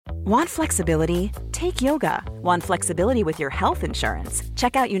Want flexibility? Take yoga. Want flexibility with your health insurance?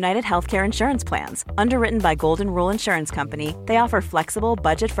 Check out United Healthcare Insurance Plans. Underwritten by Golden Rule Insurance Company, they offer flexible,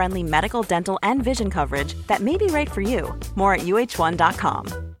 budget-friendly medical, dental, and vision coverage that may be right for you. More at uh1.com.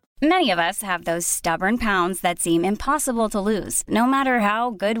 Many of us have those stubborn pounds that seem impossible to lose, no matter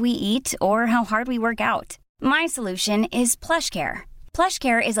how good we eat or how hard we work out. My solution is PlushCare.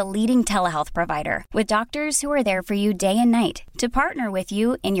 PlushCare is a leading telehealth provider with doctors who are there for you day and night to partner with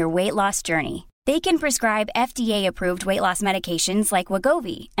you in your weight loss journey. They can prescribe FDA-approved weight loss medications like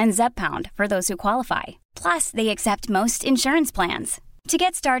Wegovy and Zepbound for those who qualify. Plus, they accept most insurance plans. To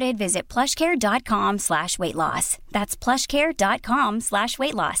get started, visit plushcare.com/weightloss. That's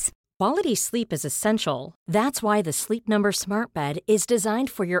plushcare.com/weightloss. Quality sleep is essential. That's why the Sleep Number Smart Bed is designed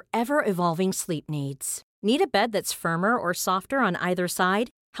for your ever-evolving sleep needs. Need a bed that's firmer or softer on either side?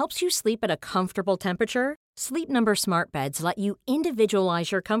 Helps you sleep at a comfortable temperature? Sleep Number Smart Beds let you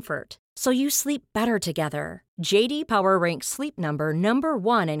individualize your comfort, so you sleep better together. JD Power ranks Sleep Number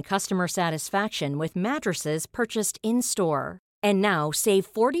 #1 in customer satisfaction with mattresses purchased in-store. And now, save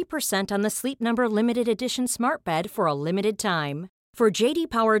 40% on the Sleep Number Limited Edition Smart Bed for a limited time. For JD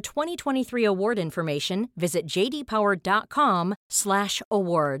Power 2023 award information, visit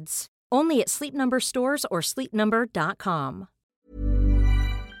jdpower.com/awards. Only at Sleep Number stores or sleepnumber.com.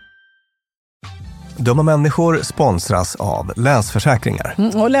 Dumma människor sponsras av Länsförsäkringar.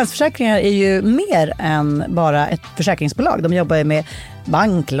 Och Länsförsäkringar är ju mer än bara ett försäkringsbolag. De jobbar ju med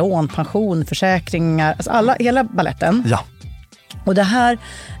bank, lån, pension, försäkringar, alltså hela balletten. Ja. Och det här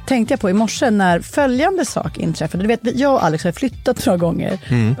tänkte jag på i morse när följande sak inträffade. Du vet, jag och Alex har flyttat några gånger.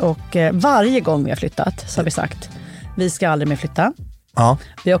 Och varje gång vi har flyttat så har vi sagt, vi ska aldrig mer flytta. Ja.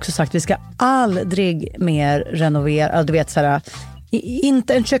 Vi har också sagt, vi ska aldrig mer renovera. Du vet, så här,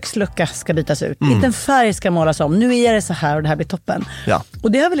 inte en kökslucka ska bytas ut. Inte en färg ska målas om. Nu är det så här och det här blir toppen. Ja.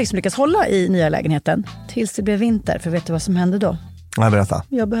 Och det har vi liksom lyckats hålla i nya lägenheten tills det blev vinter. För vet du vad som hände då? Nej, berätta.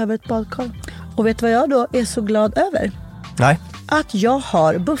 Jag behöver ett badkar. Och vet du vad jag då är så glad över? Nej. Att jag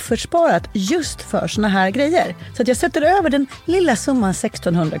har buffertsparat just för såna här grejer. Så att jag sätter över den lilla summan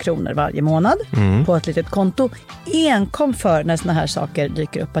 1600 kronor varje månad på ett litet konto. Enkom för när såna här saker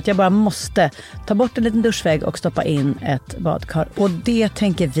dyker upp. Att jag bara måste ta bort en liten duschvägg och stoppa in ett badkar. Och det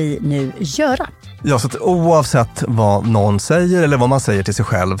tänker vi nu göra. Ja, så att oavsett vad någon säger eller vad man säger till sig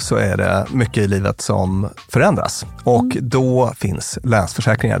själv så är det mycket i livet som förändras. Och då finns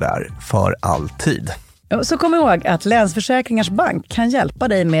Länsförsäkringar där för alltid. Så kom ihåg att Länsförsäkringars bank kan hjälpa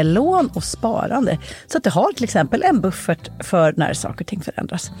dig med lån och sparande. Så att du har till exempel en buffert för när saker och ting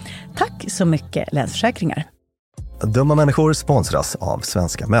förändras. Tack så mycket Länsförsäkringar. Dumma människor sponsras av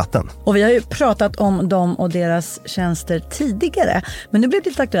Svenska Möten. Och vi har ju pratat om dem och deras tjänster tidigare. Men nu blir det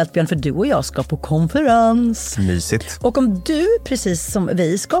lite aktuellt, Björn, för du och jag ska på konferens. Mysigt. Och om du, precis som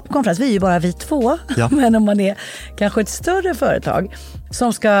vi, ska på konferens, vi är ju bara vi två. Ja. Men om man är kanske ett större företag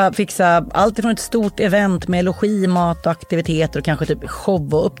som ska fixa allt ifrån ett stort event med logi, mat och aktiviteter och kanske typ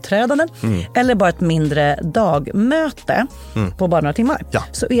show och uppträdanden. Eller bara ett mindre dagmöte på bara några timmar. Ja.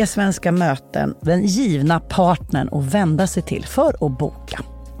 Så är Svenska Möten den givna partnern att vända sig till för att boka.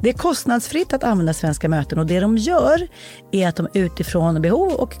 Det är kostnadsfritt att använda Svenska Möten och det de gör är att de utifrån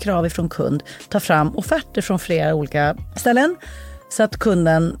behov och krav ifrån kund tar fram offerter från flera olika ställen så att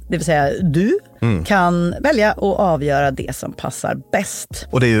kunden, det vill säga du, kan välja och avgöra det som passar bäst.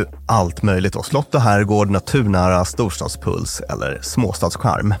 Och det är ju allt möjligt då. Slott och herrgård, naturnära, storstadspuls eller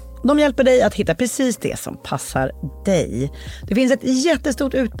småstadscharm. De hjälper dig att hitta precis det som passar dig. Det finns ett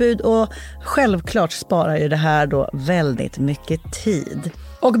jättestort utbud och självklart sparar ju det här då väldigt mycket tid.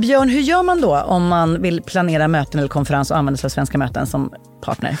 Och Björn, hur gör man då om man vill planera möten eller konferens och använda sig av Svenska Möten som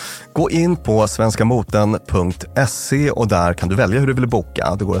partner? Gå in på svenskamoten.se och där kan du välja hur du vill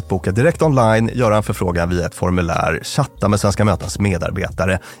boka. Det går att boka direkt online, göra en förfrågan via ett formulär, chatta med Svenska Mötens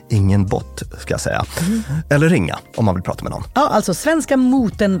medarbetare, ingen bot ska jag säga, eller ringa om man vill prata med någon. Ja, alltså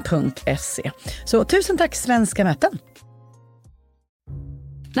svenskamoten.se. Så tusen tack Svenska Möten.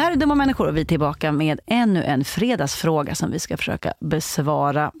 Det här är Dumma människor och vi är tillbaka med ännu en fredagsfråga som vi ska försöka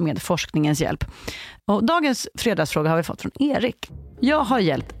besvara med forskningens hjälp. Och dagens fredagsfråga har vi fått från Erik. Jag har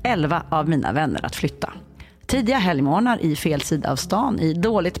hjälpt 11 av mina vänner att flytta. Tidiga helgmorgnar i fel sida av stan, i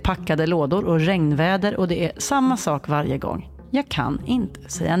dåligt packade lådor och regnväder och det är samma sak varje gång. Jag kan inte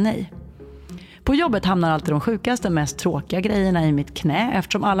säga nej. På jobbet hamnar alltid de sjukaste, mest tråkiga grejerna i mitt knä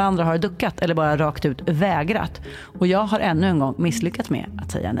eftersom alla andra har duckat eller bara rakt ut vägrat. Och jag har ännu en gång misslyckats med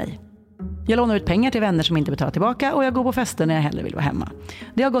att säga nej. Jag lånar ut pengar till vänner som inte betalar tillbaka och jag går på fester när jag hellre vill vara hemma.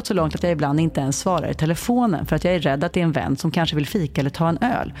 Det har gått så långt att jag ibland inte ens svarar i telefonen för att jag är rädd att det är en vän som kanske vill fika eller ta en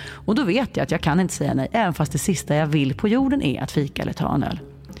öl. Och då vet jag att jag kan inte säga nej även fast det sista jag vill på jorden är att fika eller ta en öl.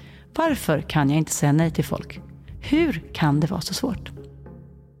 Varför kan jag inte säga nej till folk? Hur kan det vara så svårt?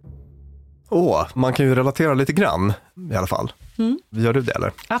 Man kan ju relatera lite grann i alla fall. Gör du det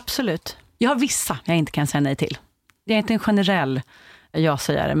eller? Absolut. Jag har vissa jag inte kan säga nej till. Det är inte en generell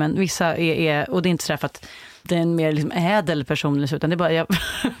ja-sägare, men vissa är, och det är inte så för att det är en mer liksom ädel person, utan det är bara, jag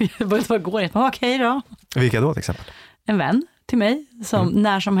bara går inte. Okej då. Vilka då till exempel? En vän till mig som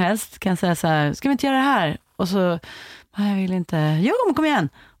när som helst kan säga så här, ska vi inte göra det här? Och så, jag vill inte, jo men kom igen.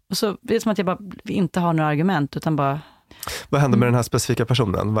 Och så det är som att jag bara inte har några argument, utan bara... Vad händer med den här specifika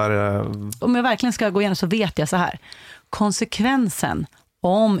personen? Om jag verkligen ska gå igenom så vet jag så här. Konsekvensen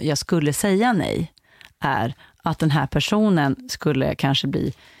om jag skulle säga nej är att den här personen skulle kanske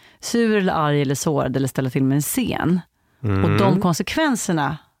bli sur eller arg eller sårad eller ställa till med en scen. Och de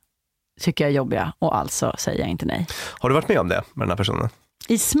konsekvenserna tycker jag är jobbiga, och alltså säger jag inte nej. Har du varit med om det med den här personen?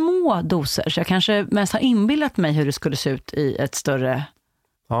 I små doser, så jag kanske mest har inbillat mig hur det skulle se ut i ett större...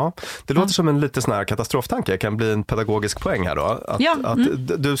 Ja, det låter som en lite sån här katastroftanke. Kan bli en pedagogisk poäng här då.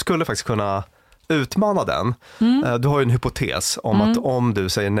 Att du skulle faktiskt kunna utmana den. Du har ju en hypotes om att om du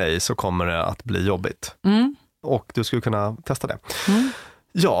säger nej så kommer det att bli jobbigt. Och du skulle kunna testa det.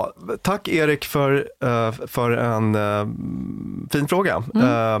 Ja, tack Erik för en fin fråga.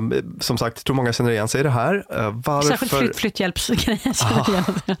 Som sagt, jag tror många känner igen sig i det här. Särskilt flytthjälpsgrejer.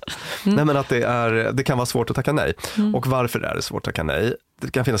 Nej, men att det kan vara svårt att tacka nej. Och varför är det svårt att tacka nej?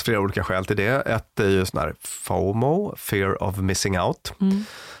 Det kan finnas flera olika skäl till det. Ett är ju sån här FOMO, fear of missing out.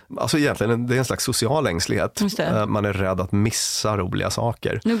 Alltså egentligen, det är en slags social ängslighet. Man är rädd att missa roliga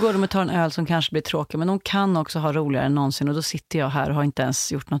saker. Nu går de och tar en öl som kanske blir tråkig, men de kan också ha roligare än någonsin, och då sitter jag här och har inte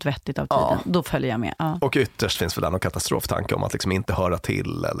ens gjort något vettigt av tiden. Då följer jag med. Och ytterst finns väl någon katastroftanke om att liksom inte höra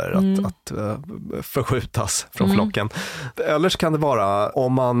till eller att förskjutas från flocken. Eller så kan det vara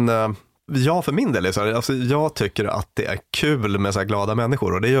om man... Ja, för min del är så här, alltså jag tycker att det är kul med så här glada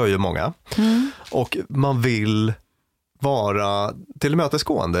människor, och det gör ju många. Och man vill vara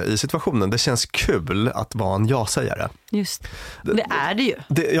tillmötesgående i situationen. Det känns kul att vara en ja-sägare. Just, det är det ju.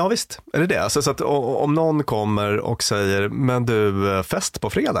 Ja visst, är det det? Så att om någon kommer och säger, men du, fest på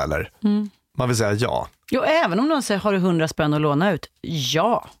fredag eller? Man vill säga ja. Jo, även om någon säger, har du 100 spänn att låna ut?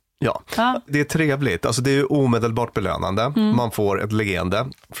 Ja. Ja, det är trevligt. Alltså det är ju omedelbart belönande. Man får ett leende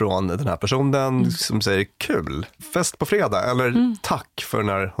från den här personen som säger kul, fest på fredag eller tack för den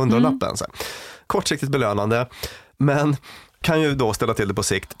här 100-lappen. Kortsiktigt belönande, men kan ju då ställa till det på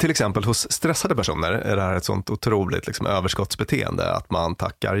sikt. Till exempel hos stressade personer är det här ett sånt otroligt liksom överskottsbeteende att man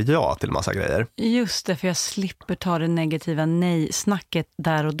tackar ja till massa grejer. Just det, för jag slipper ta det negativa nej-snacket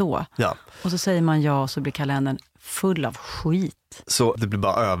där och då. Ja. Och så säger man ja, och så blir kalendern full av skit. Så det blir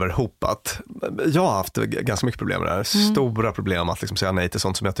bara överhopat. Jag har haft ganska mycket problem med det här. Stora problem att liksom säga nej till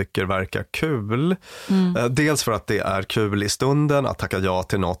sånt som jag tycker verkar kul. Dels för att det är kul i stunden att tacka ja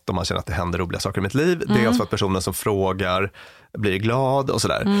till något om man känner att det händer roliga saker i mitt liv. Dels för att personen som frågar blir glad och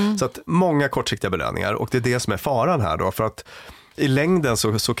sådär. Så att många kortsiktiga belöningar, och det är det som är faran här då, för att i längden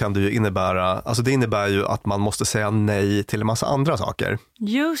så kan det ju innebära, alltså det innebär ju att man måste säga nej till en massa andra saker.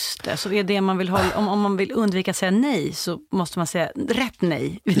 Just det, så är det man vill hålla, om man vill undvika att säga nej så måste man säga rätt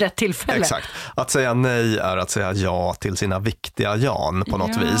nej vid rätt tillfälle. Exakt, att säga nej är att säga ja till sina viktiga jan på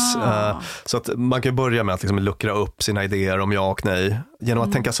något vis. Så att man kan börja med att liksom luckra upp sina idéer om ja och nej genom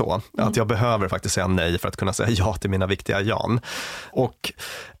att tänka så, att jag behöver faktiskt säga nej för att kunna säga ja till mina viktiga jan. Och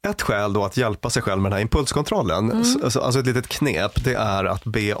ett skäl då att hjälpa sig själv med den här impulskontrollen, alltså ett litet knep, det är att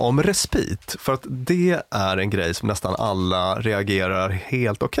be om respit. För att det är en grej som nästan alla reagerar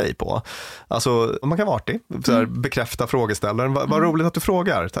helt okej på. Alltså man kan vara artig, så här, bekräfta frågeställaren. Vad roligt att du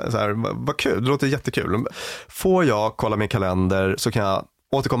frågar. Så här, vad kul, det låter jättekul. Får jag kolla min kalender så kan jag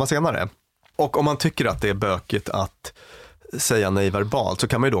återkomma senare. Och om man tycker att det är bökigt att säga nej verbalt så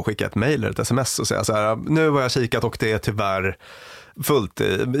kan man ju då skicka ett mejl eller ett sms och säga så här, nu har jag kikat och det är tyvärr fullt.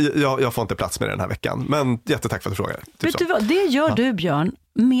 Jag får inte plats med den här veckan. Men jättetack för att du frågar. Vet du vad, det gör du Björn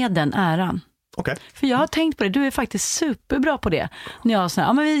med den äran. Okay. För jag har tänkt på det, du är faktiskt superbra på det. När jag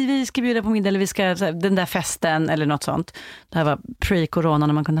säger, men vi ska bjuda på middag eller vi ska, den där festen eller något sånt. Det här var pre-corona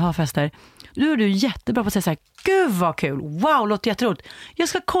när man kunde ha fester. Då är du jättebra på att säga så här, gud vad kul, wow, låter jätteroligt. Jag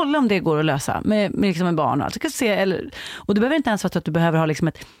ska kolla om det går att lösa med liksom en barn och allt. Och det behöver inte ens vara att du behöver ha liksom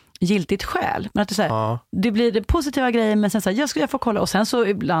ett giltigt skäl. Men att du säger, det blir det positiva grejer, men sen så här, jag får kolla. Och sen så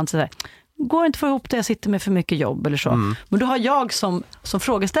ibland så här, går inte få ihop det, jag sitter med för mycket jobb eller så. Men då har jag som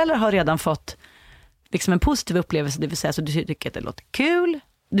frågeställare har redan fått liksom en positiv upplevelse, det vill säga så du tycker att det låter kul,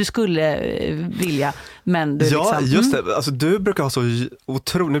 du skulle vilja, men du ja, liksom... just det. Alltså, du brukar ha så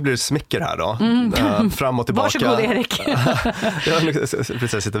otroligt... Nu blir det smicker här då. Fram och tillbaka. Varsågod Erik.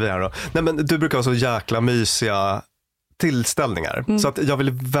 Precis, sitter vi här då. Nej, men du brukar ha så jäkla mysiga tillställningar. Så att jag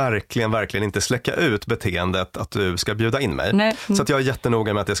vill verkligen inte släcka ut beteendet att du ska bjuda in mig. Nej. Så att jag är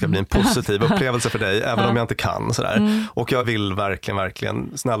jättenoga med att det ska bli en positiv upplevelse för dig, även om jag inte kan. Sådär. Och jag vill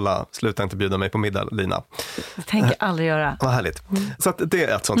verkligen, snälla, sluta inte bjuda mig på middag, Lina. Jag tänker aldrig göra. Vad härligt. Så att det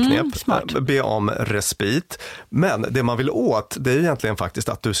är ett sånt knep. Smart. Be om respit. Men det man vill åt, det är ju egentligen faktiskt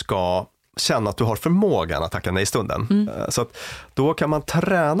att du ska känna att du har förmågan att tacka nej i stunden. Så att då kan man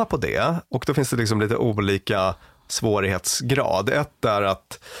träna på det, och då finns det liksom lite olika svårighetsgrad. Ett är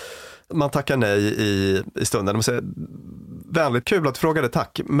att man tackar nej i stunden. Man säger, vänligt kul att du frågade,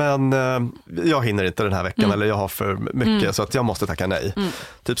 tack, men jag hinner inte den här veckan eller jag har för mycket så att jag måste tacka nej.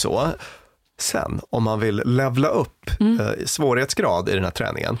 Typ så. Sen, om man vill levla upp svårighetsgrad i den här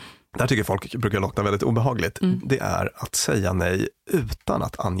träningen, där tycker folk brukar låta väldigt obehagligt. Det är att säga nej utan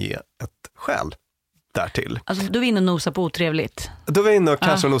att ange ett skäl därtill. Alltså, du är inne och nosar på otrevligt. Då är vi inne och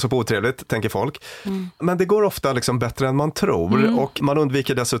kanske nosar på otrevligt, tänker folk. Men det går ofta liksom bättre än man tror. Och man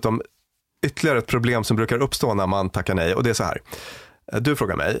undviker dessutom ytterligare ett problem som brukar uppstå när man tackar nej. Och det är så här. Du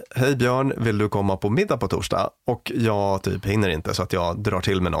frågar mig, hej Björn, vill du komma på middag på torsdag? Och jag typ hinner inte, så att jag drar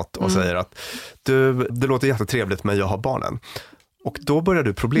till med något och säger att det låter jättetrevligt men jag har barnen. Och då börjar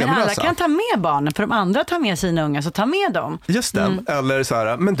du problemlösa. Men alla kan ta med barnen, för de andra tar med sina unga, så ta med dem. Just det, eller så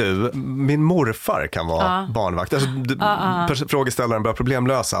här, men du, min morfar kan vara barnvakt. Alltså, frågeställaren börjar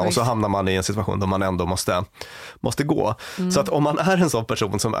problemlösa och så hamnar man i en situation där man ändå måste gå. Så att om man är en sån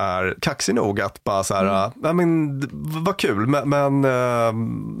person som är kaxig nog att bara så här, men vad kul, men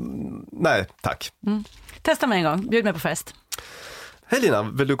nej, tack. Testa mig en gång, bjud mig på fest. Hej Lina,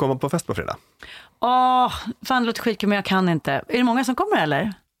 vill du komma på fest på fredag? Fan, det låter skitkul, men jag kan inte. Är det många som kommer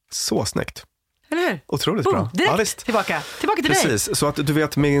eller? Så snyggt. Eller hur? Otroligt bra. Direkt, ja, visst. Tillbaka till dig. Precis, så att du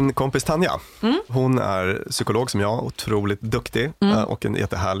vet min kompis Tanja, hon är psykolog som jag, otroligt duktig och en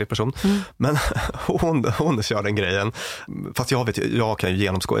jättehärlig person. Men hon kör den grejen, fast jag kan ju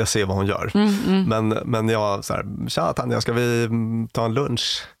genomskåda, jag ser vad hon gör. Men jag så här, tja Tanja, ska vi ta en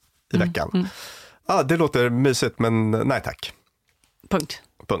lunch i veckan? Det låter mysigt, men nej tack. Punkt.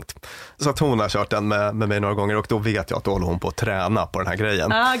 Så att hon har kört den med mig några gånger, och då vet jag att då håller hon på att träna på den här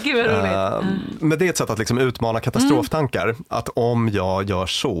grejen. Gud vad roligt. Men det är ett sätt att liksom utmana katastroftankar. Att om jag gör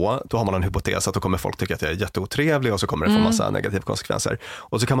så, då har man en hypotes att då kommer folk tycka att jag är jätteotrevlig och så kommer det få massa negativa konsekvenser.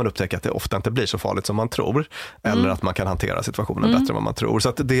 Och så kan man upptäcka att det ofta inte blir så farligt som man tror. Eller att man kan hantera situationen bättre än vad man tror. Så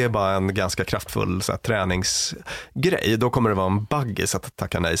att det är bara en ganska kraftfull så här, träningsgrej. Då kommer det vara en baggis att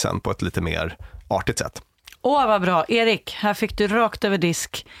tacka nej sen på ett lite mer artigt sätt. Vad bra. Erik, här fick du rakt över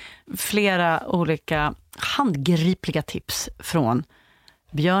disk flera olika handgripliga tips från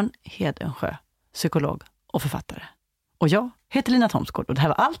Björn Hedensjö, psykolog och författare. Och jag heter Lina Thomsgård, och det här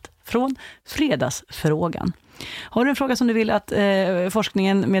var allt från Fredagsfrågan. Har du en fråga som du vill att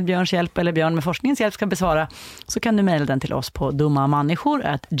forskningen med Björns hjälp eller Björn med forskningens hjälp ska besvara, så kan du mejla den till oss på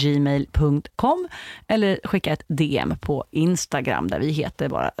dummamänniskor@gmail.com eller skicka ett DM på Instagram där vi heter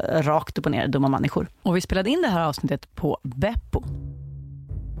bara rakt upp och ner Dumma Människor. Och vi spelade in det här avsnittet på Beppo.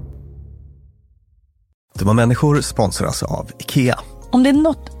 Dumma Människor sponsras av IKEA. Om det är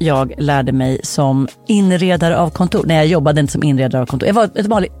något jag lärde mig som inredare av kontor, när jag jobbade inte som inredare av kontor, jag var ett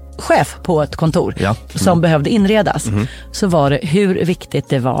vanligt chef på ett kontor som behövde inredas, så var det hur viktigt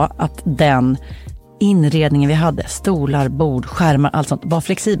det var att den inredningen vi hade, stolar, bord, skärmar, allt sånt, var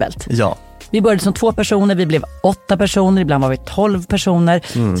flexibelt. Ja. Vi började som 2 personer, vi blev 8 personer, ibland var vi 12 personer.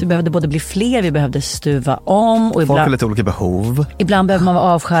 Så vi behövde både bli fler, vi behövde stuva om. Och folk har lite olika behov. Ibland behöver man vara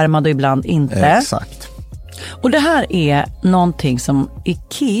avskärmad och ibland inte. Exakt. Och det här är någonting som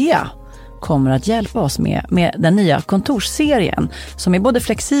IKEA kommer att hjälpa oss med den nya kontorsserien som är både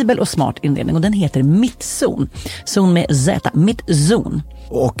flexibel och smart inredning, och den heter Mittzon. Zon med Z, Mittzon.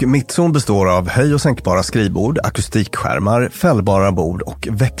 Och Mittzon består av höj- och sänkbara skrivbord, akustikskärmar, fällbara bord och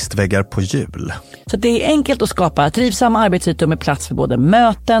växtväggar på hjul. Så det är enkelt att skapa trivsamma arbetsytor med plats för både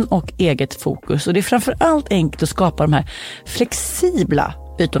möten och eget fokus. Och det är framförallt enkelt att skapa de här flexibla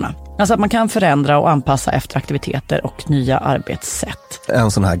ytorna. Alltså att man kan förändra och anpassa efter aktiviteter och nya arbetssätt.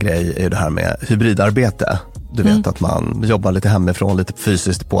 En sån här grej är det här med hybridarbete. Du vet att man jobbar lite hemifrån, lite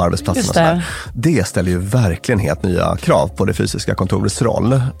fysiskt på arbetsplatsen och sådär. Det ställer ju verkligen helt nya krav på det fysiska kontorets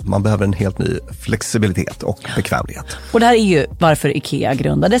roll. Man behöver en helt ny flexibilitet och bekvämlighet. Och det här är ju varför IKEA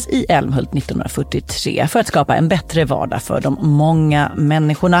grundades i Älmhult 1943, för att skapa en bättre vardag för de många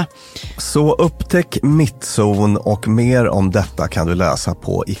människorna. Så upptäck Mittzon, och mer om detta kan du läsa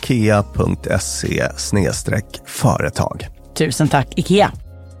på ikea.se/företag. Tusen tack IKEA!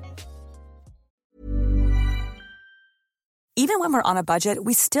 Even when we're on a budget,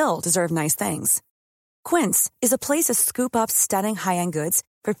 we still deserve nice things. Quince is a place to scoop up stunning high-end goods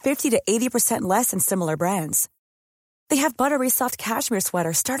for 50 to 80% less than similar brands. They have buttery soft cashmere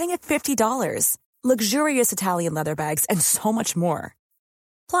sweaters starting at $50, luxurious Italian leather bags, and so much more.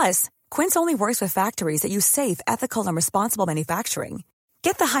 Plus, Quince only works with factories that use safe, ethical, and responsible manufacturing.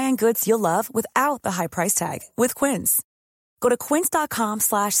 Get the high-end goods you'll love without the high price tag with Quince. Go to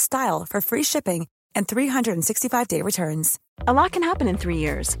quince.com/style for free shipping and 365-day returns. A lot can happen in 3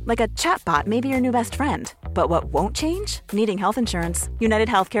 years, like a chatbot may be your new best friend. But what won't change? Needing health insurance. United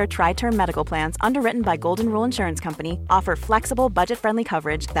Healthcare Tri-Term Medical Plans, underwritten by Golden Rule Insurance Company, offer flexible, budget-friendly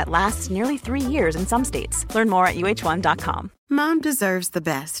coverage that lasts nearly 3 years in some states. Learn more at uh1.com. Mom deserves the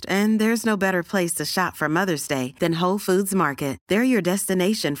best, and there's no better place to shop for Mother's Day than Whole Foods Market. They're your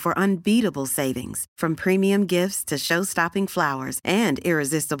destination for unbeatable savings, from premium gifts to show-stopping flowers and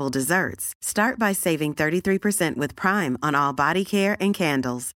irresistible desserts. Start by saving 33% with Prime on all body care and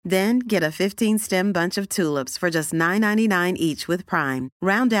candles. Then get a 15-stem bunch of tulips for just $9.99 each with Prime.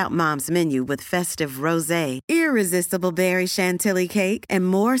 Round out Mom's menu with festive rosé, irresistible berry chantilly cake, and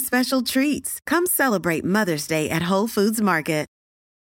more special treats. Come celebrate Mother's Day at Whole Foods Market.